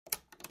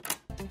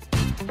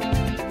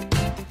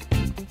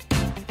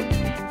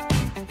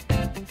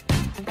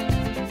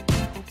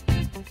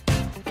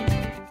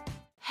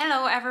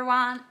Hello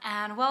everyone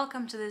and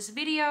welcome to this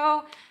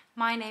video.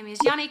 My name is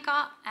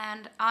Jannika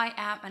and I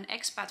am an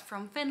expat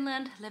from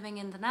Finland living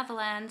in the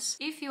Netherlands.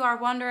 If you are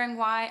wondering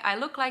why I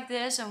look like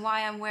this and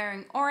why I'm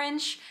wearing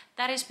orange,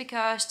 that is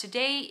because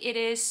today it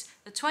is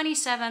the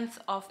 27th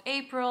of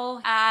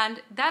April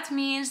and that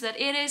means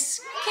that it is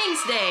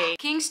King's Day.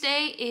 King's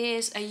Day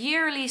is a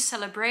yearly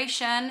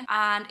celebration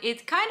and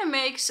it kind of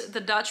makes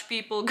the Dutch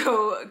people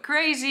go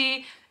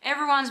crazy.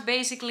 Everyone's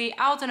basically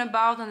out and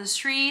about on the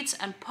streets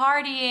and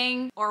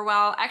partying, or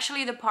well,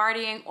 actually the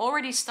partying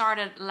already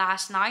started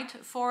last night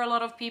for a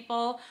lot of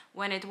people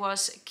when it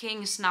was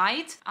King's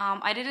Night.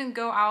 I didn't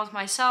go out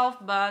myself,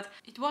 but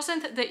it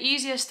wasn't the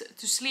easiest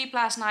to sleep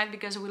last night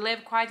because we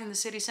live quite in the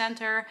city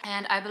center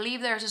and I believe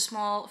there's a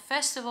small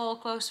festival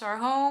close to our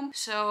home.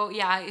 So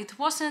yeah, it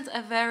wasn't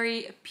a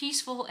very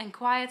peaceful and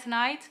quiet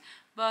night.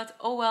 But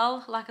oh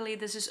well, luckily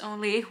this is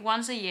only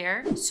once a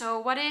year. So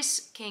what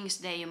is King's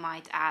Day, you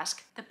might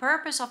ask? The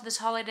purpose of this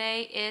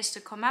holiday is to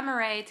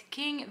commemorate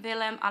King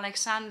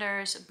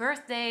Willem-Alexander's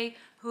birthday,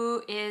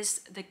 who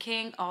is the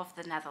King of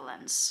the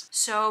Netherlands.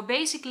 So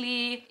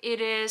basically it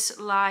is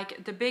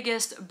like the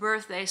biggest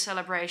birthday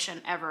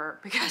celebration ever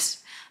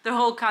because the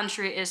whole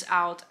country is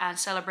out and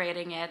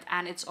celebrating it,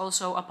 and it's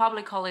also a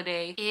public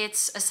holiday.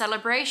 It's a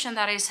celebration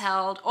that is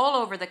held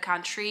all over the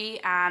country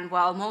and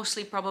well,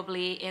 mostly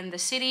probably in the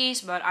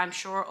cities, but I'm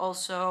sure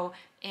also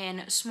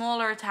in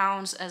smaller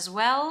towns as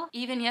well.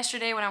 Even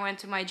yesterday when I went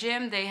to my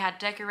gym, they had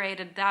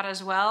decorated that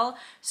as well.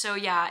 So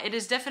yeah, it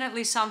is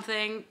definitely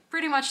something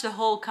pretty much the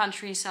whole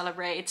country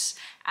celebrates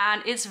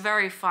and it's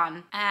very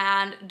fun.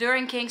 And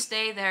during King's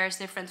Day there's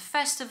different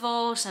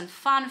festivals and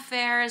fun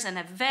fairs and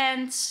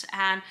events,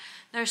 and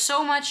there's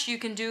so much you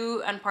can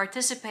do and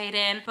participate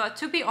in. But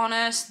to be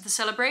honest, the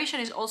celebration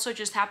is also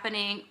just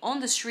happening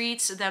on the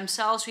streets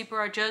themselves. People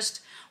are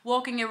just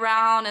walking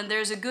around and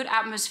there's a good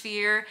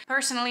atmosphere.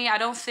 Personally, I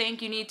don't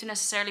think you need to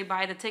necessarily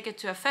buy the ticket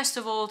to a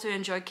festival to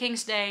enjoy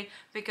King's Day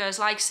because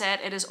like I said,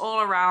 it is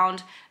all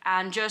around,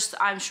 and just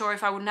I'm sure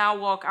if I would now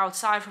walk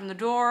outside from the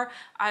door,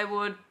 I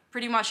would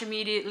pretty much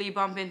immediately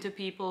bump into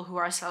people who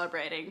are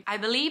celebrating. I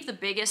believe the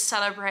biggest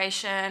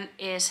celebration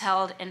is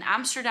held in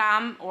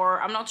Amsterdam,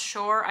 or I'm not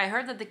sure. I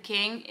heard that the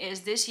king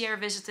is this year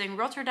visiting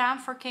Rotterdam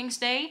for King's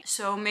Day.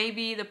 So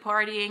maybe the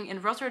partying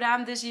in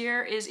Rotterdam this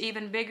year is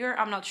even bigger,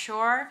 I'm not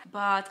sure.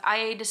 But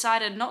I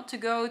decided not to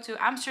go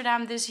to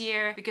Amsterdam this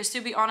year because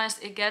to be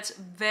honest, it gets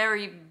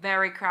very,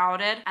 very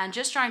crowded. And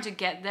just trying to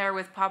get there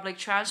with public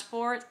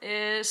transport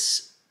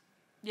is,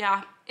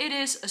 yeah, it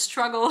is a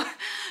struggle.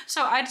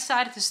 So I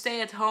decided to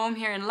stay at home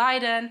here in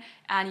Leiden,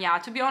 and yeah,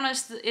 to be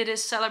honest, it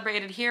is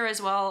celebrated here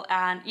as well,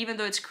 and even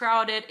though it's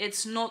crowded,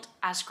 it's not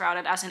as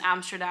crowded as in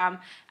Amsterdam,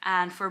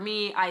 and for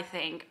me, I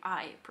think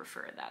I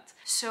prefer that.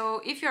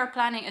 So if you're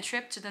planning a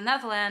trip to the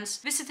Netherlands,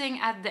 visiting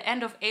at the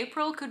end of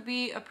April could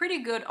be a pretty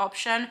good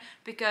option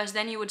because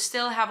then you would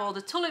still have all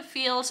the tulip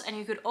fields and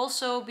you could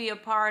also be a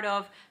part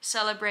of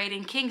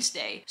celebrating King's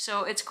Day.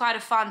 So it's quite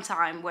a fun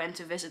time when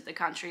to visit the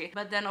country.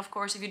 But then of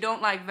course, if you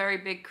don't like very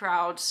big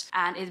crowds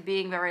and it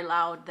being very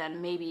loud,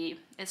 then maybe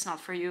it's not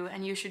for you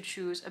and you should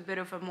choose a bit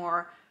of a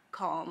more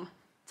calm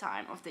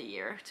time of the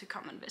year to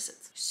come and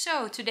visit.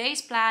 So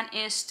today's plan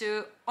is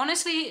to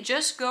honestly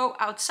just go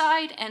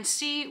outside and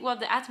see what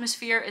the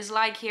atmosphere is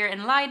like here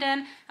in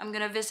Leiden. I'm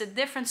gonna visit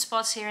different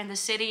spots here in the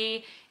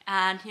city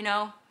and, you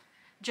know,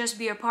 just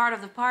be a part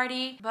of the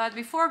party. But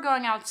before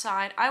going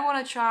outside, I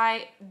want to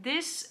try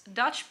this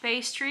Dutch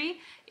pastry.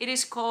 It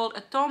is called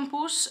a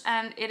tompoes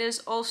and it is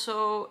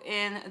also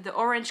in the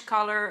orange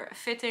color,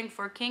 fitting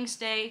for King's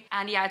Day.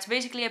 And yeah, it's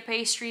basically a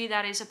pastry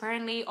that is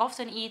apparently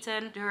often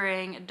eaten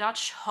during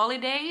Dutch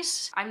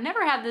holidays. I've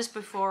never had this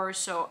before,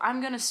 so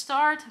I'm gonna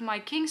start my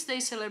King's Day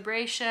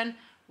celebration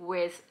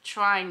with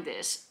trying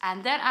this.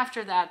 And then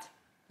after that,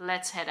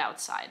 let's head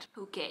outside.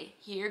 Okay,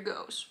 here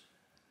goes.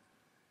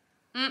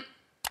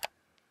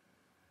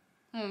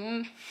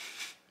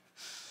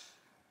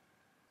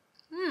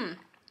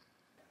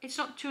 It's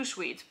not too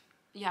sweet.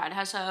 Yeah, it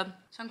has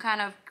some kind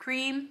of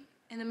cream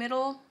in the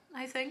middle,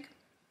 I think.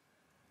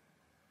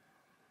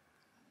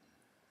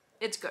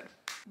 It's good.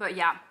 But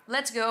yeah,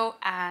 let's go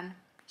and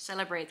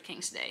celebrate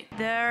King's Day.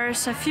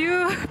 There's a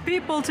few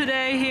people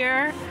today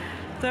here.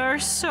 There are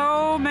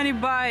so many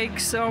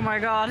bikes, oh my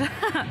god.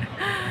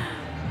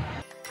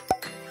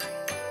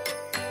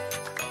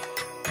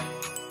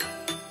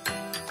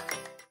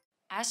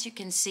 As you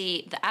can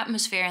see, the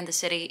atmosphere in the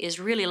city is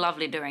really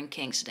lovely during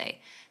King's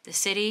Day. The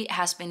city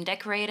has been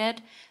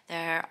decorated,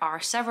 there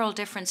are several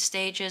different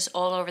stages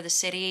all over the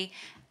city,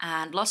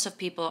 and lots of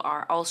people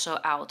are also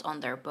out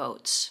on their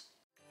boats.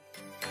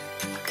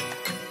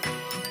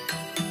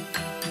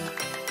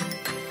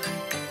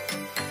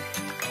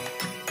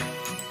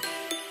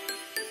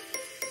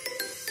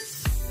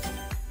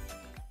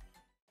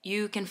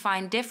 You can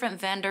find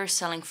different vendors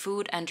selling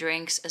food and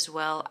drinks as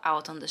well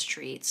out on the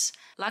streets.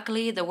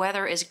 Luckily, the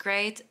weather is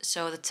great,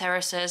 so the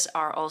terraces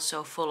are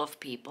also full of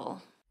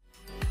people.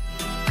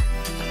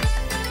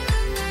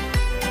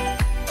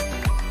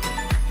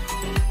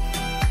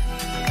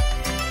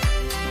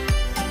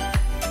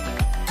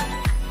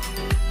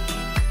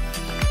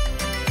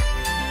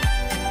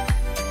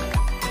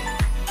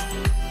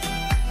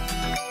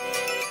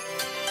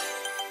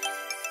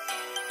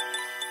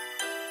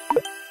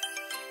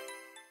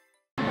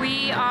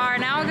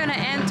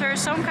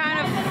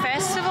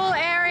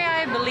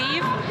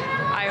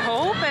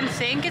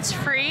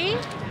 it's free,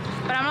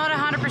 but I'm not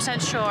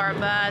 100% sure,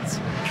 but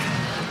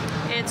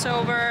it's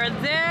over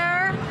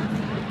there.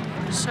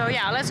 So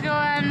yeah, let's go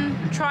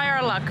and try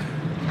our luck.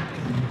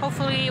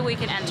 Hopefully we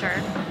can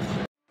enter.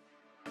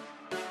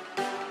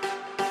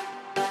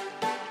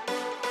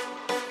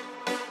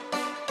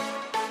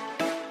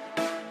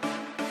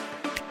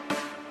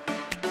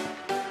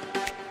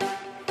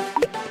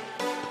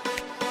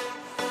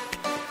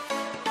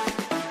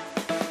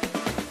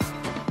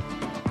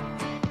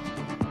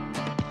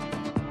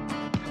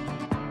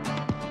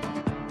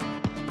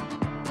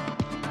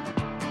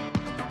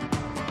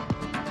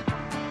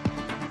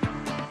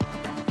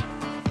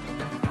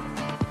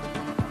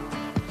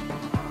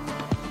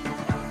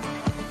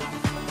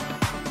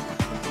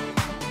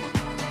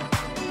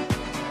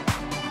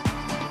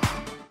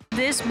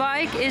 This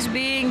bike is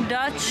being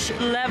Dutch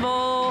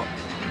level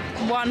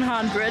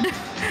 100.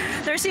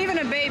 There's even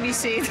a baby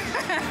seat.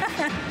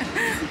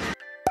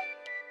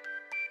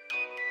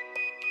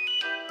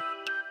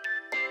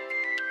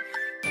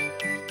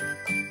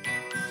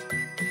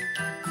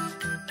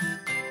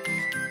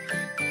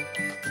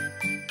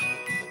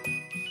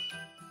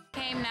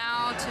 Came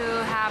now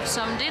to have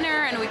some dinner,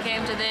 and we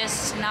came to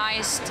this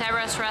nice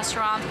terrace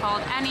restaurant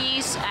called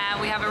Annie's,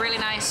 and we have a really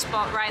nice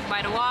spot right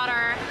by the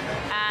water.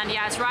 And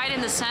yeah, it's right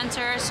in the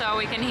center, so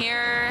we can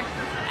hear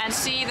and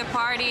see the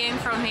partying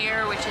from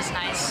here, which is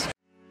nice.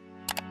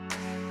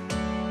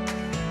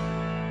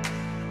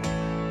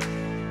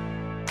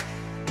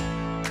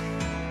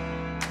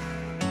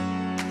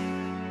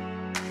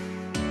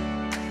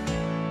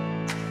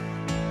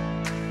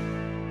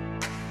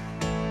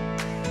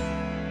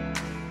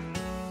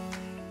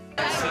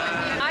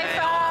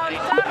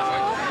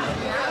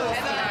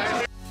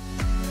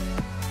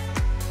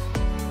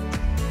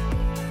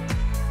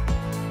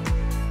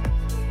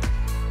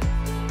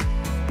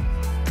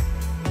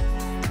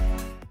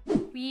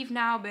 We've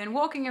now been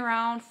walking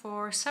around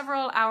for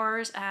several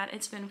hours and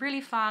it's been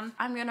really fun.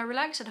 I'm gonna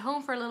relax at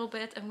home for a little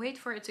bit and wait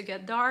for it to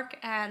get dark,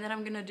 and then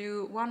I'm gonna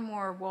do one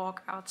more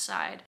walk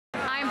outside.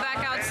 I'm back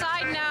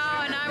outside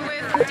now and I'm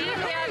with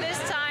Delia this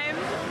time.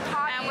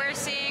 Hi. And we're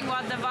seeing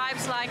what the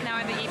vibe's like now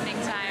in the evening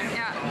time.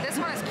 Yeah, this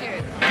one is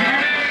cute.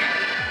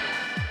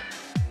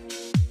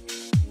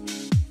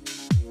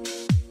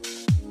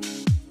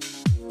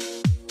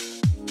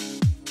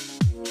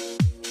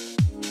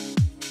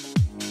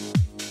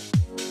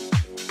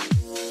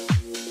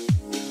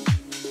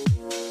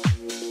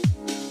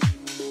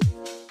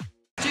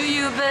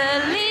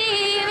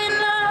 Believe in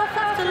love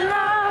after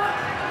love.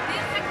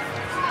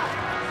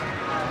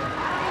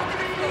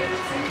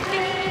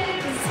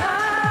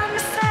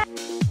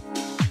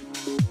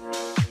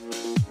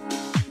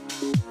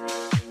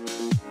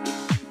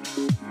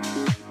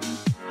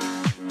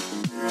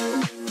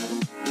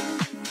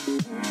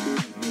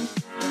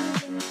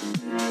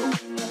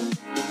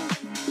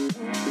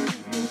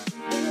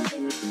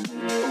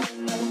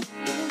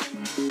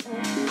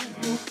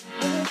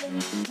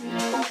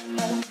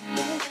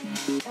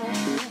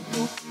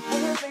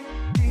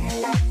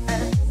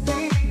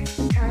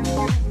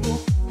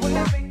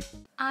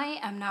 I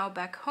am now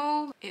back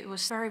home. It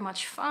was very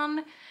much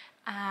fun,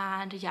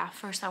 and yeah,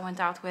 first I went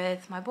out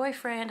with my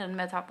boyfriend and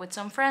met up with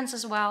some friends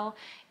as well,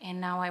 and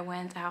now I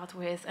went out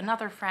with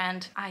another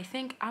friend. I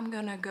think I'm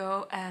gonna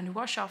go and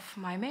wash off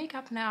my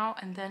makeup now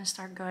and then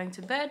start going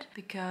to bed,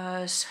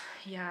 because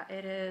yeah,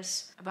 it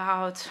is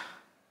about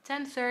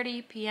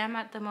 10:30 p.m.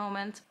 at the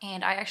moment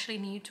and I actually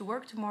need to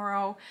work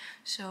tomorrow,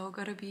 so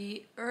gotta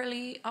be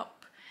early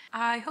up.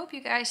 I hope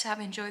you guys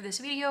have enjoyed this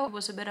video. It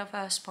was a bit of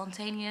a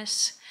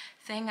spontaneous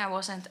thing. I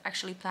wasn't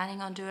actually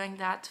planning on doing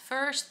that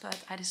first,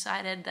 but I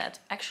decided that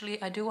actually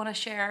I do want to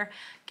share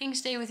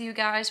King's Day with you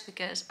guys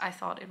because I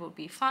thought it would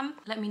be fun.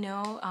 Let me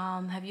know,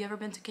 have you ever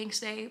been to King's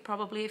Day?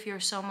 Probably if you're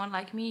someone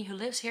like me who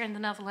lives here in the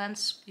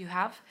Netherlands, you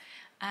have.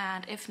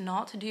 And if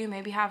not, do you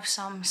maybe have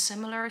some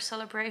similar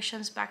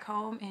celebrations back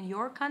home in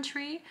your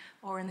country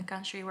or in the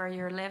country where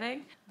you're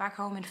living? Back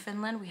home in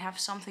Finland, we have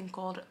something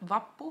called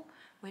Vappu,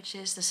 which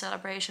is the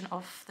celebration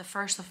of the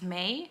 1st of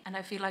May. And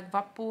I feel like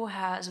Vappu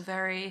has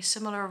very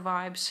similar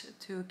vibes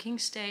to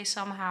King's Day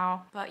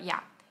somehow. But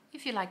yeah,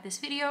 if you like this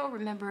video,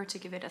 remember to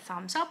give it a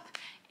thumbs up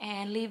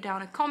and leave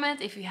down a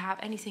comment if you have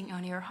anything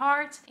on your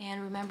heart.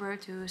 And remember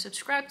to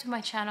subscribe to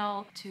my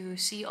channel to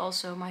see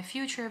also my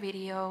future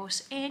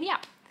videos. And yeah,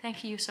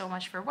 thank you so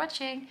much for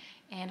watching,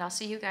 and I'll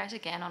see you guys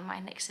again on my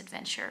next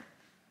adventure.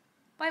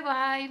 Bye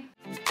bye!